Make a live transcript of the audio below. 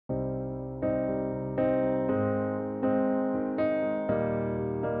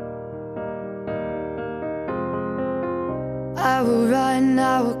I will run,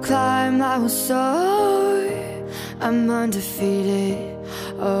 I will climb, I will soar. I'm undefeated,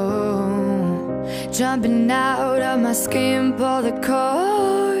 oh. Jumping out of my skin, pull the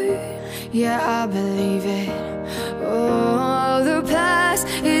cord. Yeah, I believe it. Oh, the past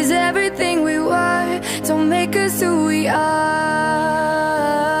is everything we were. Don't make us who we are.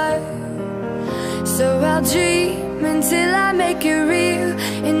 So I'll dream until I make it real,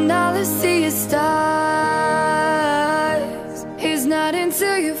 and all I see is stars. It's not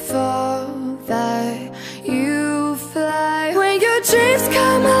until you fall that you fly. When your dreams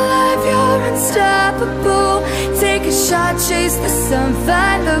come alive, you're unstoppable. Take a shot, chase the sun,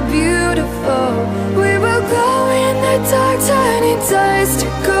 find the beautiful. We will glow in the dark, turning dust to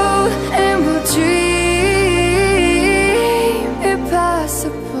gold, and we'll dream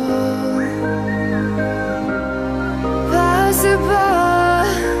impossible. Possible.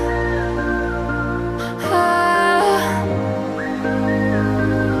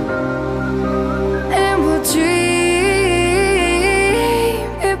 And we'll dream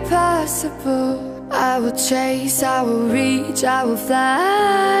impossible. I will chase, I will reach, I will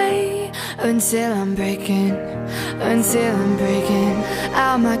fly until I'm breaking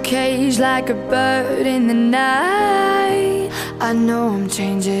out my cage like a bird in the night. I know I'm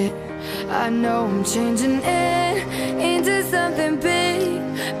changing, I know I'm changing into something big,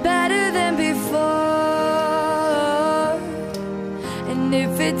 better than before. And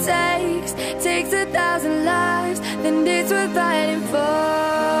if it takes 1,000 lives, then it's worth fighting for.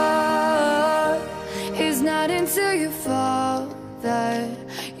 It's not until you fall that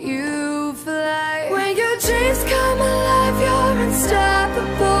you fly. When your dreams come alive, you're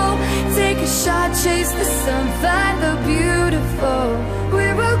unstoppable. Take a shot, chase the sun, find the beautiful.